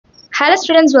Hello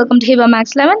students, welcome to Hiba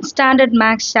Max 11 Standard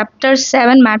Max Chapter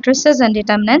 7 Matrices and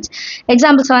Determinants.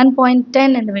 Example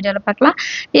 7.10 in the video.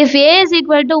 If A is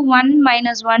equal to 1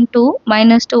 minus 1 2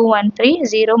 minus 2 1 3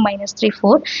 0 minus 3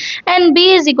 4 and B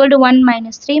is equal to 1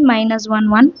 minus 3 minus 1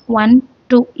 1 1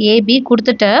 2 AB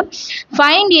கொடுத்துட்டு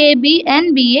find AB and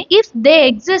BA if they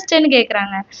exist ன்னு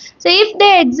கேக்குறாங்க. So if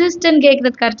they exist ன்னு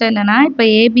கேக்குறதுக்கு அர்த்தம் என்னன்னா இப்போ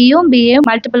AB யும் BA யும்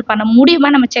மல்டிபிள் பண்ண முடியுமா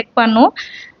நம்ம செக் பண்ணனும்.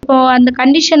 இப்போ அந்த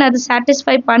கண்டிஷன் அது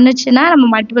satisfy பண்ணுச்சுனா நம்ம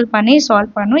மல்டிபிள் பண்ணி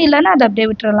சால்வ் பண்ணனும். இல்லனா அது அப்படியே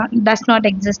விட்டுறலாம். does not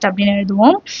exist அப்படினு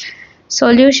எழுதுவோம்.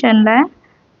 சொல்யூஷன்ல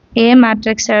A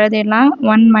matrix எழுதிடலாம்.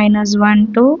 1 minus 1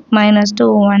 2 minus 2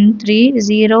 1 3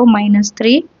 0 minus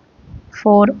 3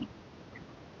 4.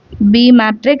 B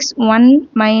matrix 1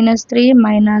 minus 3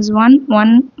 minus 1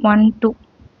 1 1 2.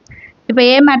 இப்போ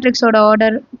A matrix ஓட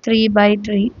ஆர்டர் 3 by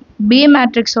 3. B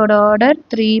matrix ஓட ஆர்டர்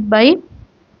 3 by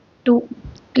 2.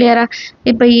 கிளியரா?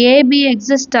 இப்போ AB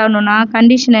எக்ஸிஸ்ட் ஆகணும்னா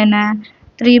கண்டிஷன் என்ன?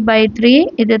 3 by 3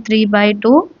 இது 3 by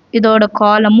 2 இதோட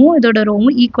காலமும் இதோட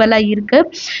ரோவும் ஈக்குவலா இருக்கு.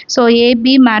 ஸோ AB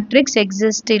மேட்ரிக்ஸ்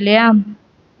எக்ஸிஸ்ட் இல்லையா?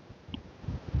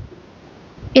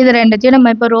 இது ரெண்டுத்தையும்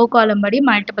நம்ம இப்போ ரோ காலம் படி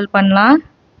மல்டிபிள் பண்ணலாம்.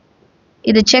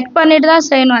 இது செக் பண்ணிட்டு தான்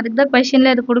செய்யணும். அதுக்கு தான்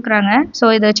கொஸ்டின்ல இது கொடுக்குறாங்க. ஸோ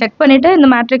இதை செக் பண்ணிட்டு இந்த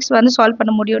மேட்ரிக்ஸ் வந்து சால்வ்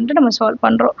பண்ண முடியும்ட்டு நம்ம சால்வ்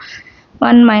பண்றோம்.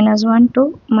 1 minus 1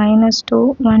 2 minus 2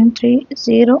 1 3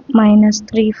 0 minus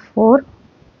 3 4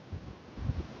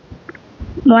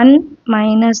 1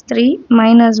 minus 3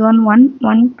 minus 1 1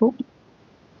 1 2.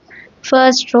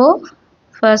 First row,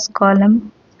 first column.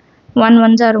 1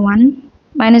 ones are 1,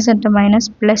 minus into minus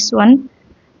plus 1,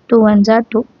 2 ones are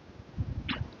 2.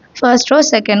 First row,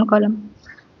 second column.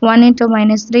 1 into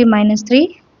minus 3 minus 3,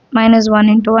 minus 1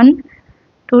 into 1,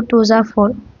 2 2s are 4.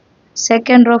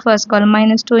 Second row, first column,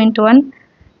 minus 2 into 1,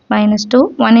 minus 2,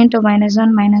 1 into minus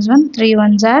 1 minus 1, 3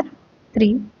 ones are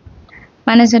 3.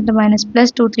 Minus into minus plus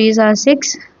 2 3s are 6,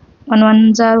 1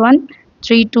 1s are 1,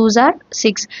 3 2s are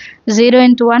 6. 0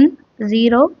 into 1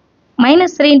 0,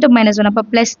 minus 3 into minus 1 அப்போ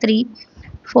plus 3,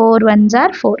 4 1s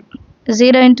are 4.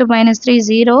 0 into minus 3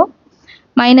 0,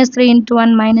 minus 3 into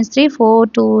 1 minus 3, 4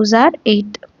 2s are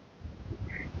 8.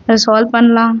 இதை solve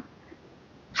பண்ணலாம்.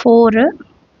 4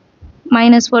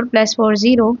 minus 4 plus 4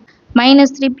 0, minus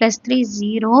 3 plus 3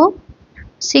 0,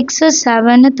 6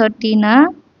 7 13,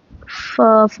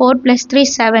 4 plus 3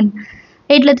 7,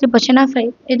 8ல 3 போச்சுன்னா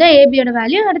 5. இதான் AB யோட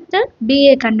value. அடுத்து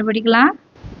BA கண்டுபிடிக்கலாம்.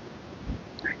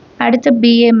 அடுத்து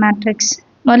BA matrix.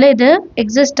 முதல்ல இது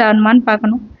எக்ஸிஸ்ட் ஆகணுமான்னு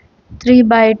பார்க்கணும். 3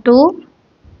 by 2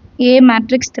 A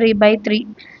மேட்ரிக்ஸ் 3 by 3.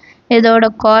 இதோட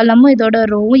காலமும் இதோட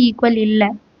ரோவும் ஈக்குவல்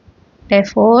இல்லை.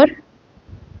 Therefore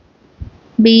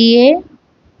BA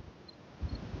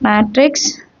matrix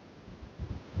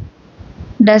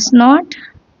does not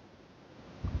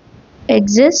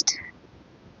exist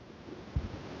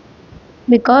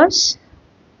because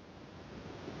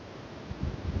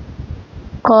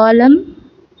column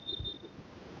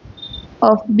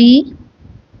of B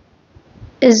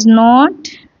is not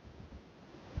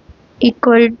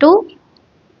equal to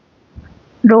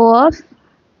row of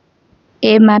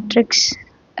A matrix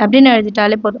அப்படின்னு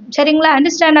எழுதிட்டாலே போதும். சரிங்களா?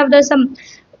 Understand of the some.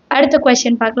 அடுத்த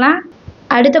கொஸ்டின் பார்க்கலாம்.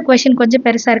 அடுத்த கொஸ்டின் கொஞ்சம்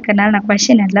பெருசாக இருக்கிறதுனால நான்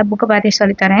கொஸ்டின் இல்லை, புக்கை பார்த்தே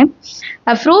சொல்லித்தரேன்.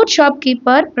 Fruit shop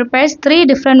keeper prepares 3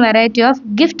 different variety of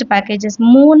gift packages.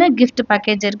 3 gift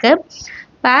package இருக்கு.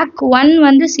 பேக் 1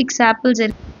 வந்து 6 ஆப்பிள்ஸ்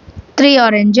இருக்கு, 3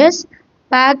 ஆரஞ்சஸ்.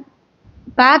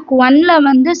 பேக் 1ல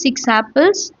வந்து 6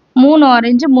 apples, 3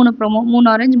 orange 3 promo, 3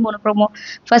 orange 3 promo.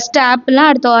 First ஆப்பிள்லாம்,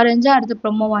 அடுத்து ஆரஞ்சு, அடுத்து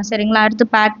ப்ரோமோவா? சரிங்களா? அடுத்து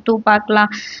பேக் 2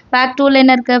 பார்க்கலாம். பேக் 2ல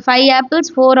என்ன இருக்கு? 5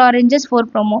 ஆப்பிள்ஸ் 4 ஆரஞ்சஸ்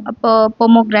 4 ப்ரோமோ, அப்போ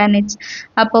பொமோகிரானேட்ஸ்,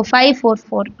 அப்போ 5 4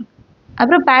 4.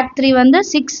 அப்புறம் பேக் 3 வந்து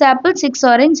 6 ஆப்பிள் 6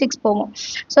 ஆரஞ்சு 6 போமோ.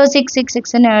 ஸோ 6 6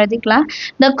 6ன்னு எழுதிக்கலாம்.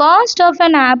 த cost of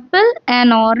an apple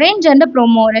and orange and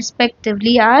promo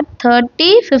respectively R 30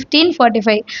 15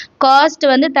 45. Cost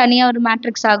வந்து தனியாக ஒரு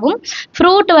மேட்ரிக்ஸ் ஆகும்,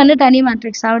 ஃப்ரூட் வந்து தனி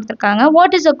மேட்ரிக்ஸாக எடுத்திருக்காங்க.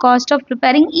 What is the cost of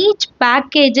preparing each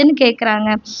பேக்கேஜ்னு கேட்குறாங்க.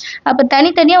 அப்போ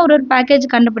தனித்தனியாக ஒரு பேக்கேஜ்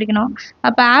கண்டுபிடிக்கணும்.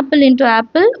 அப்போ apple into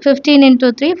apple 15 into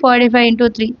 3 45 into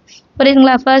 3.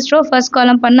 புரியுதுங்களா? ஃபர்ஸ்ட் ரோ ஃபர்ஸ்ட்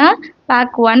காலம் பண்ணால்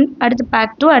பேக் 1, அடுத்து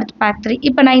பேக் 2, அடுத்து பேக் 3.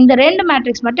 இப்போ நான் இந்த 2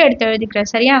 மேட்ரிக்ஸ் மட்டும் எடுத்து எழுதிக்கிறேன்.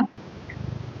 சரியா?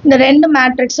 இந்த 2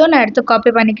 மேட்ரிக்ஸும் நான் எடுத்து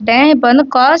காப்பி பண்ணிக்கிட்டேன். இப்போ வந்து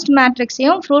காஸ்ட்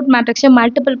மேட்ரிக்ஸையும் ஃப்ரூட் மேட்ரிக்ஸையும்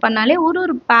மல்டிபிள் பண்ணாலே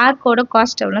ஒரு பேக்கோட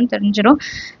காஸ்ட் எவ்வளோன்னு தெரிஞ்சிடும்.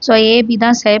 ஸோ AB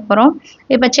தான் செய்ய போகிறோம்.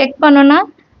 இப்போ செக் பண்ணோன்னா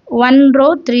 1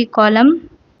 row 3 column,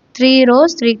 3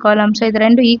 rows 3 column. So இது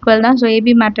ரெண்டும் ஈக்குவல் தான். ஸோ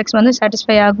AB மேட்ரிக்ஸ் வந்து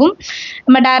சாட்டிஸ்ஃபை ஆகும்.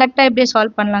 நம்ம டேரெக்டாக இப்படியே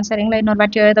சால்வ் பண்ணலாம். சரிங்களா? இன்னொரு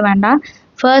வாட்டி எழுத வேண்டாம்.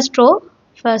 First row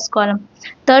first column,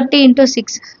 30 into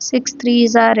 6, 6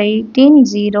 3s are 18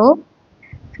 0,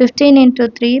 15 into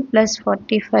 3 plus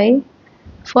 45,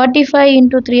 45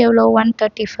 into 3 எவ்வளோ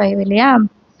 135 இல்லையா?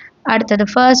 அடுத்தது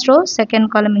ஃபர்ஸ்ட் ரோ செகண்ட்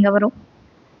காலம் இங்கே வரும்.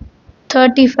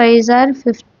 35s are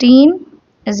 15,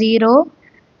 0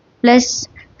 plus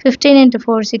 15 into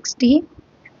 4 60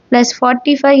 plus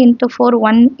 45 into 4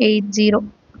 180.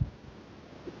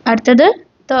 அடுத்தது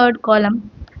third column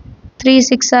 3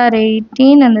 6 are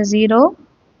 18 and the 0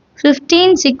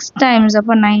 15 6 times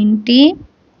அப்போ 90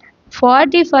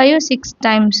 45 6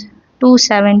 times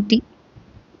 270.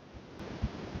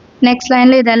 next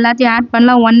line இது எல்லாத்தையும் add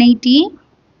பண்ணலாம் 180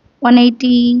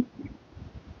 180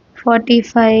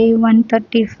 45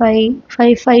 135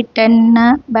 5 5 10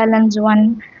 balance 1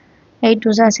 8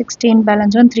 2 are 16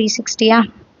 balance 1 360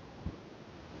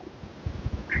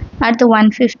 அடுத்து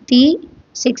 150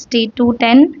 60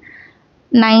 210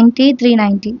 90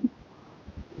 390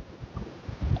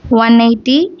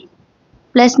 180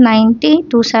 plus 90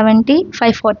 270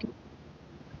 540.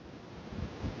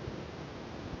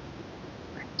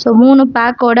 so மூணு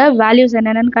பேக்கோட வேல்யூஸ்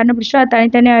என்னென்னு கண்டுபிடிச்சிட்டு அது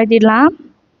தனித்தனியாக எழுதிடலாம்.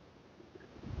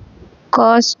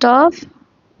 cost of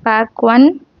pack 1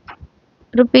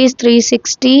 rupees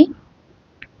 360,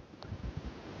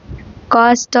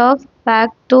 cost of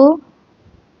pack 2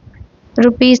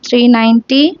 rupees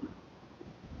 390,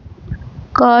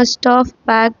 cost of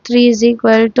pack 3 is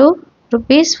equal to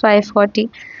rupees 540.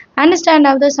 understand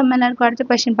how the sum எல்லாருக்கும் அடுத்த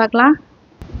question பார்க்கலாம்.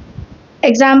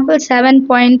 example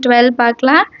 7.12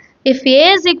 பார்க்கலாம். if A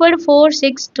is equal to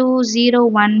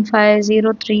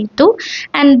 462015032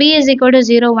 and B is equal to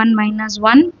 01 minus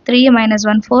 1 3 minus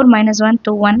 1 4 minus 1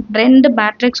 2 1 ரெண்டு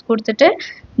matrix கொடுத்துட்டு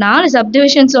 4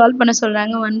 subdivision solve பண்ண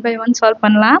சொல்றாங்க. 1 by 1 solve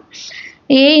பண்ணலாம்.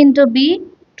 A into B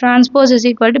transpose is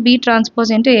equal to B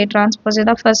transpose into A transpose.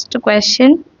 இதான் first question.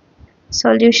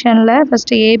 solutionல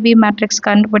first AB matrix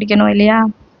கண்டுபிடிக்கணும் இல்லையா.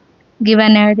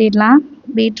 given எழுதிடலாம்.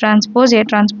 B transpose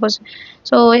A transpose.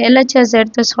 so LHS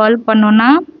எடுத்து solve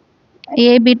பண்ணோம்னா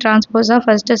AB transpose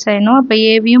first செய்யணும். அப்போ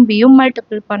ABயும் Bயும்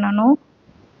multiple பண்ணணும்.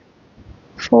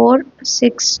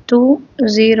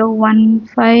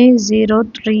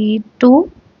 462015032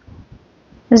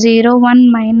 01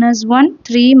 minus 1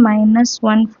 3 minus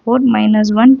 1 4 minus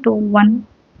 1 2 1.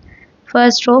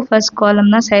 first row first column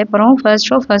தான் செய்ய போகிறோம். first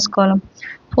row first column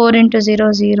 4 into 0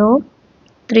 0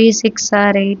 3 6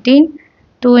 are 18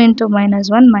 2 into minus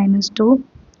 1 minus 2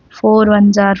 4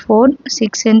 1s are 4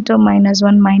 6 into minus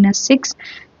 1 minus 6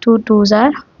 2 2s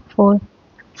are 4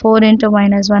 4 into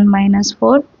minus 1 minus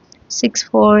 4 6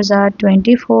 4s are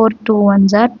 24 2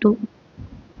 1s are 2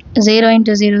 0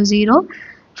 into 0 0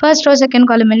 first row second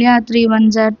column 3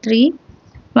 1s are 3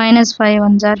 minus 5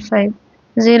 1s are 5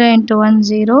 0 into 1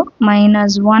 0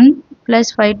 minus 1 plus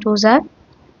 5 2s are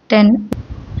 10.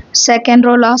 second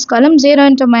row last column 0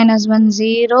 into minus 1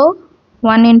 0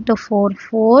 1 into 4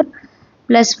 4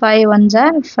 plus 5 1s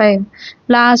are 5.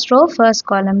 last row first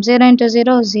column 0 into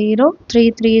 0 0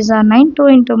 3 3s are 9 2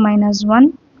 into minus 1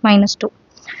 minus 2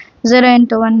 0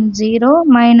 into 1 0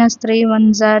 minus 3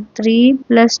 1s are 3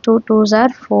 plus 2 2s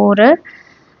are 4.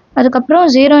 அதுக்கப்புறம்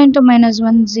 0 into minus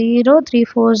 1 0 3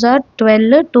 4s are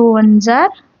 12 2 1s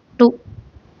are 2.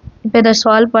 இப்போ இதை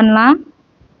solve பண்ணலாம்.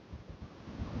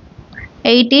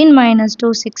 18 minus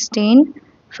 2 16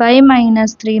 5 minus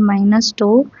 3 minus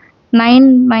 2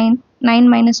 9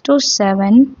 minus 2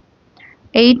 7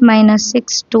 8 minus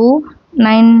 6 2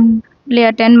 9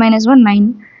 இல்லையா 10 minus 1 9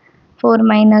 4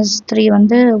 minus 3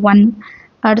 வந்து 1.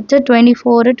 அடுத்து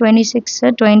 24 26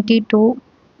 22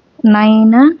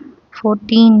 9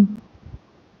 14.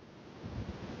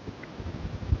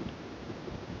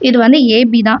 இது வந்து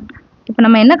AB தான். இப்போ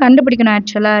நம்ம என்ன கண்டுபிடிக்கணும்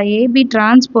ஆக்சுவலாக AB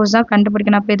டிரான்ஸ்போஸ் தான்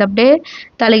கண்டுபிடிக்கணும். அப்போ இதை அப்படியே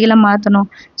தலைகீழ மாற்றணும்.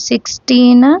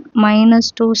 16 minus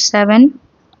 2 7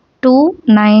 2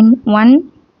 9 1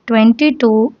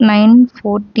 22 9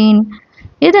 14.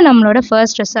 இது நம்மளோட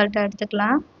ஃபர்ஸ்ட் ரிசல்ட்டை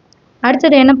எடுத்துக்கலாம்.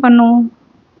 அடுத்தது என்ன பண்ணும்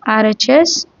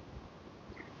RHS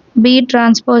B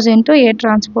transpose into A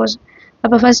transpose.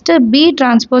 அப்போ ஃபஸ்ட்டு B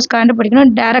transpose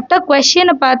கண்டுபிடிக்கணும். டேரெக்டாக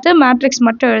கொஷினை பார்த்து மேட்ரிக்ஸ்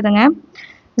மட்டும் எழுதுங்க.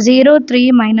 0 3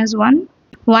 minus 1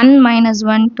 1 minus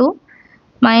 1 2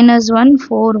 minus 1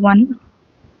 4 1.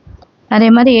 அதே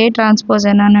மாதிரி A transpose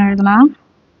என்னன்னு எழுதலாம்.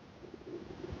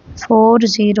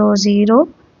 4 0 0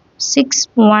 6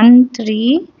 1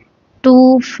 3 2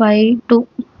 5 2.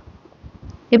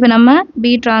 இப்போ நம்ம B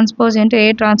transpose into A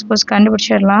transpose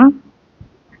கண்டுபிடிச்சிடலாம்.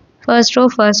 first row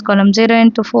first column 0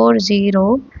 into 4 0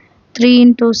 3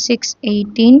 into 6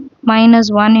 18 minus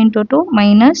 1 into 2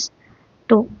 minus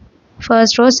 2.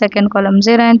 first row second column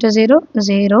 0 into 0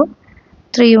 0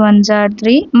 3 1s are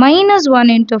 3 minus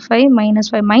 1 into 5 minus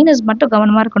 5 minus மட்டும்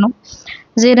கவனமாக இருக்கணும்.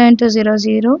 0 into 0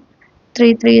 0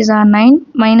 3 3s are 9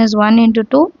 minus 1 into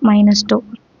 2 minus 2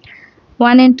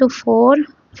 1 into 4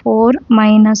 4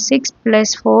 minus 6 plus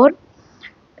 4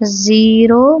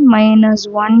 0 minus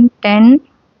 1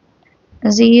 10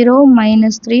 0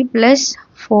 minus 3 plus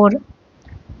 4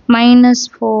 minus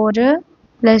 4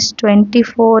 plus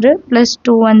 24 plus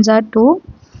 2 ones are 2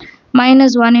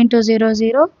 minus 1 into 0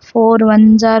 0 4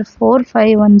 ones are 4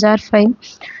 5 ones are 5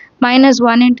 minus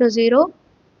 1 into 0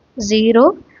 0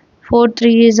 4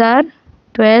 3s are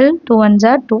 12 2 ones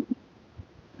are 2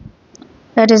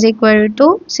 that is equal to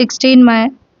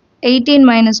 18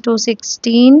 minus 2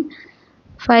 16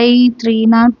 5 3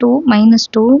 na 2 minus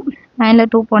 2 9 la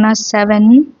 2 pona 7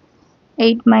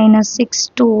 8 minus 6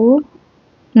 2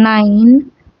 9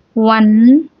 1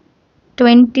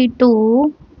 22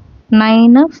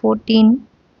 9 14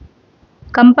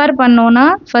 compare பண்ணோம்னா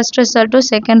first result to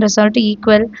second result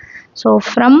equal so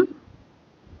from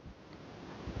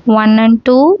 1 and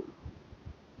 2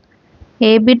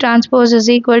 AB transpose is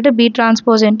equal to B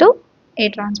transpose into A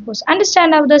transpose. Understand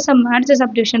how the sum அடுத்த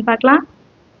subdivision பார்க்கலாம்.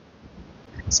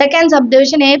 Second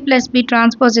subdivision A plus B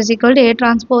transpose is equal to A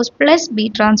transpose plus B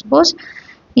transpose.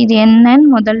 இது என்னன்னு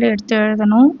முதல்ல எடுத்து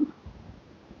எழுதணும்.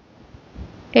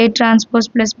 A transpose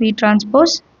plus B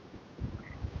transpose.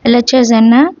 LHS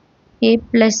என்ன? A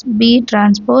plus B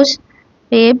transpose.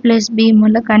 A plus B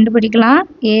முதல்ல கண்டுபிடிக்கலாம்.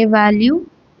 A value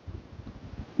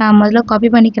நான் முதல்ல காப்பி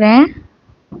பண்ணிக்கிறேன்.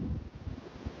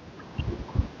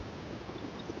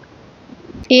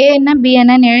 A என்ன B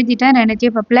என்னன்னு எழுதிட்டேன்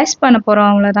ரெண்டுத்தையும் இப்போ ப்ளஸ் பண்ண போகிறோம்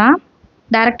அவ்வளோதான்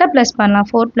டேரெக்டாக ப்ளஸ் பண்ணலாம்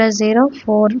 4 + 0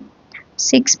 4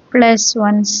 6 +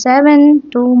 1 7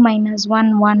 2 -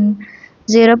 1 1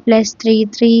 0 + 3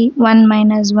 3 1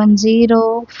 - 1 0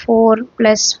 4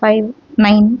 + 5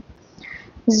 9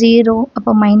 0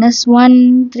 அப்போ -1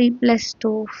 3 +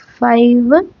 2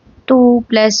 5 2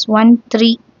 + 1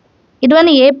 3 இது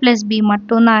வந்து A + B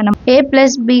மட்டும்தான் நம்ம A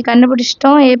 + B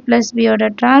கண்டுபிடிச்சிட்டோம் A + B யோட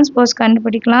டிரான்ஸ்போஸ்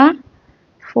கண்டுபிடிக்கலாம்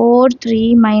 4 3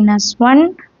 - 1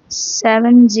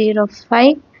 7 0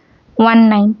 5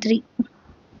 193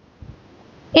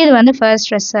 இது வந்து first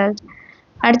result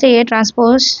அடுத்து A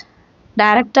transpose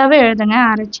டைரக்டாவே எழுதுங்க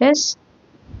RHS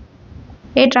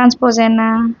A transpose என்ன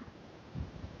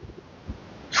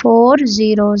 4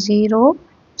 0 0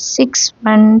 6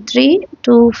 1 3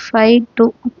 2 5 2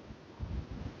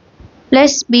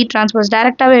 plus B transpose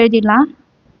டைரக்டாவே எழுதிடலாம்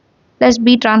plus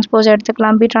B transpose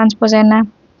எடுத்துக்கலாம் B transpose என்ன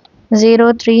 0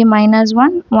 3 - 1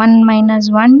 1 -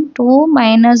 1 2 -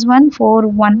 1 4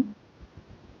 1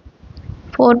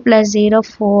 4 + 0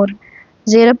 4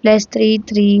 0 + 3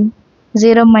 3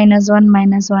 0 - 1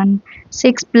 -1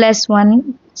 6 + 1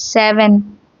 7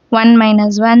 1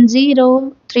 - 1 0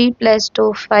 3 + 2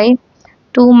 5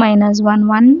 2 - 1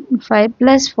 1 5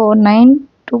 + 4 9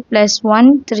 2 +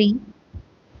 1 3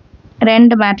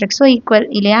 ரெண்டு மேட்ரிக்ஸும் ஈக்குவல்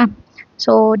இல்லையா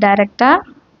ஸோ டைரெக்டாக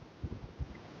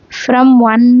from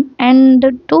 1 and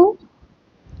 2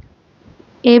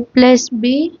 A plus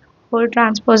B whole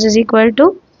transpose is equal to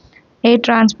A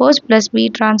transpose plus B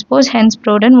transpose hence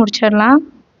proved முடிச்சிடலாம்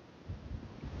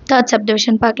third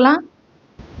subdivision பார்க்கலாம்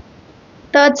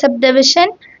third subdivision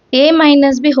A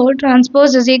minus B whole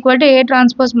transpose is equal to A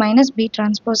transpose minus B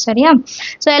transpose சரியா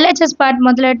so LHS part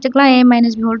முதல்ல எடுத்துக்கலாம் A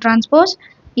minus B whole transpose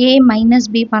A minus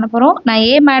B பண்ண போகிறோம் நான்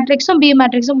A மேட்ரிக்ஸும் B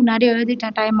மேட்ரிக்ஸும் முன்னாடி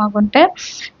எழுதிட்டேன் டைம் ஆகும்ட்டு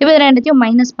இப்போ ரெண்டுத்தையும்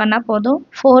மைனஸ் பண்ணால் போதும்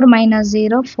 4 -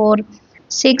 0 4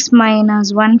 6 -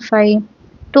 1 5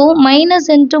 2 minus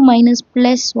into minus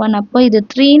plus 1 அப்போ இது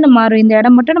 3ன்னு மாறும் இந்த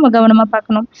இடம் மட்டும் நம்ம கவனமாக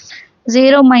பார்க்கணும்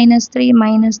 0 - 3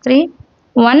 -3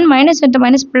 1 minus into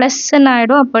minus plusன்னு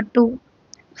ஆகிடும் அப்போ 2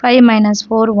 5 -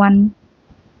 4 1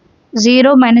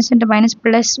 0 minus into minus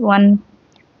plus 1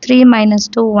 3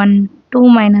 - 2 1 2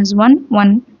 - 1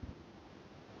 1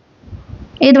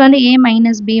 இது வந்து A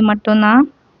minus B மட்டும்தான்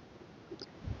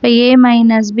இப்போ A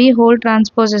minus B whole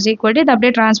transpose is equal to இது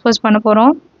அப்படியே transpose பண்ண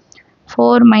போகிறோம்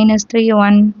 4 - 3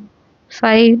 1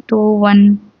 5 2 1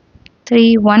 3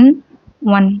 1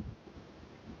 1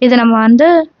 இது நம்ம வந்து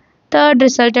தேர்ட்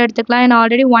ரிசல்ட் எடுத்துக்கலாம் நான்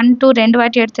ஆல்ரெடி 1 2 ரெண்டு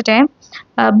வாட்டி எடுத்துட்டேன்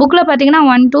புக்கில் பார்த்தீங்கன்னா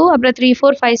 1 2 அப்புறம் 3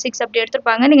 4 5 6 அப்படி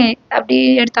எடுத்துருப்பாங்க நீங்கள் அப்படி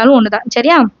எடுத்தாலும் ஒன்று தான்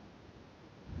சரியா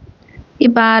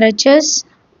இப்போ RHS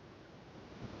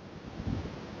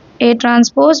A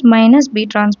transpose minus B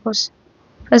transpose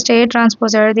first A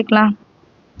transpose எழுதிக்கலாம்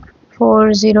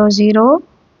 4 0 0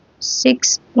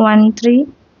 6 1 3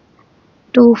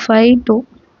 2 5 2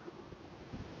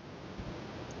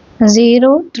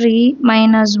 0 3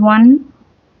 minus 1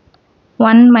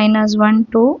 1 minus 1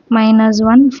 2 minus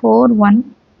 1 4 1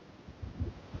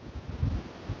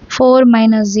 4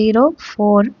 minus 0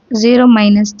 4 0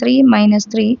 minus 3 minus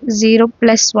 3 0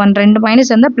 plus 1 ரெண்டு மைனஸ்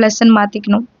இருந்தால் ப்ளஸ்ன்னு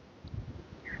மாற்றிக்கணும்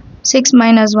 6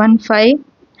 minus 1 5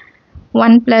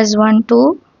 1 plus 1 2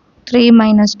 3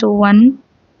 minus 2 1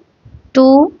 2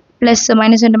 plus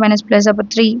minus into minus plus அப்போ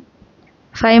 3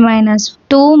 5 minus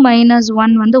 2 minus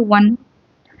 1 வந்து 1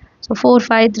 ஸோ 4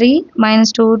 5 3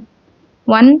 minus 2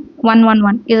 1 1 1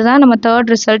 1 இதுதான் நம்ம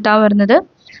தேர்ட் ரிசல்ட்டாகவும் இருந்தது.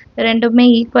 ரெண்டுமே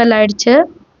ஈக்குவல் ஆயிடுச்சு.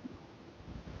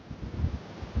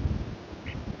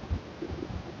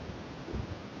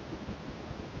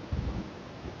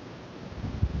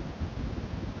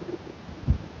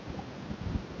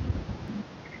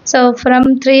 ஸோ ஃப்ரம்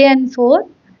 3 and 4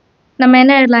 நம்ம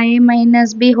என்ன எழுதலாம்? A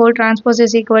minus B whole transpose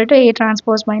is equal to A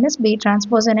transpose minus B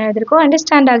transpose என்ன எழுதிருக்கோம்?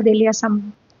 அண்டர்ஸ்டாண்ட் ஆகுது இல்லையா சம்?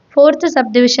 ஃபோர்த்து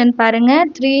சப்டிவிஷன் பாருங்க,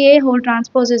 3A whole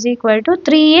transpose is equal to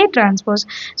 3A transpose.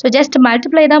 So just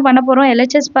multiply தான் பண்ண போகிறோம்.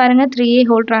 LHS பாருங்க 3A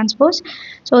whole transpose.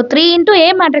 So 3 into A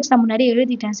matrix நான் முன்னாடி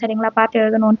எழுதிட்டேன் சரிங்களா, பார்த்து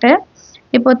எழுதணுன்ட்டு.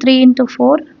 இப்போ 3 into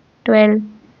 4 12,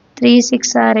 3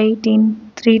 6 are 18,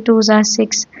 3 2s are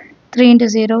 6, 3 into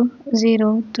 0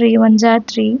 0, 3 1s are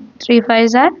 3, 3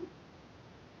 5s are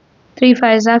 3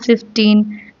 5s are 15,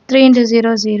 3 into 0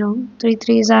 0, 3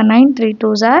 3s are 9, 3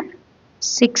 2s are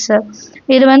 6.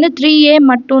 இது வந்து 3A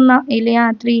மட்டும்தான் இல்லையா?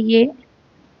 3A.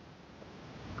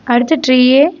 அடுத்து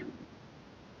 3A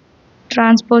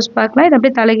டிரான்ஸ்போஸ் பார்க்கலாம். இது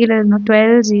அப்படியே தலைகீழ எழுதணும்.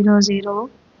 12 0 0,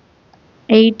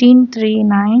 18 3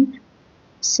 9,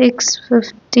 6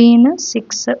 15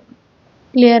 6.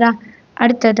 கிளியரா?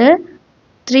 அடுத்தது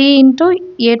 3 into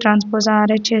A transpose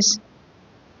RHS.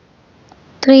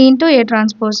 3 into A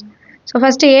transpose. So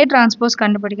first A transpose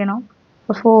கண்டுபிடிக்கணும்.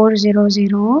 4 0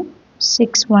 0,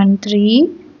 6 1 3,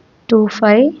 2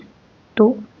 5 2.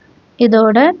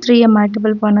 இதோட 3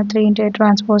 மல்டிபிள் பண்ண 3 into A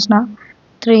transpose னா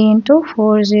 3 into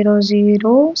 4 0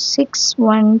 0, 6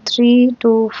 1 3,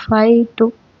 2 5 2.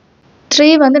 3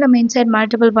 வந்து நம்ம இன்சைட்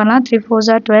மல்டிபிள் பண்ணலாம். 3 4s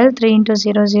are 12, 3 into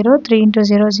 0 0, 3 into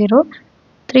 0 0,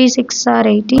 3 6 are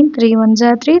 18, 3 1s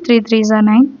are 3, 3 3s are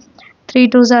 9, 3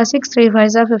 2s are 6, 3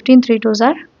 5s are 15, 3 2s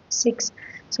are 6.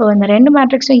 So இந்த ரெண்டு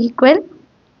மேட்ரிக்ஸும் equal.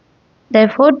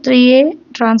 Therefore 3A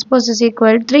transpose is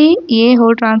equal 3A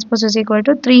whole transpose is equal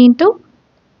to 3 into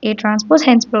A transpose.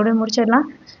 Hence problem முடிச்சிடலாம்.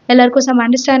 எல்லாருக்கும் some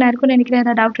understand ஆயிருக்கும்னு நினைக்கிறேன்.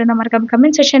 ஏதாவது doubt இருந்தால் மறக்காம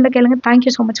comment செக்ஷனில் கேளுங்க.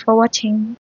 தேங்க்யூ ஸோ மச் ஃபார் வாட்சிங்.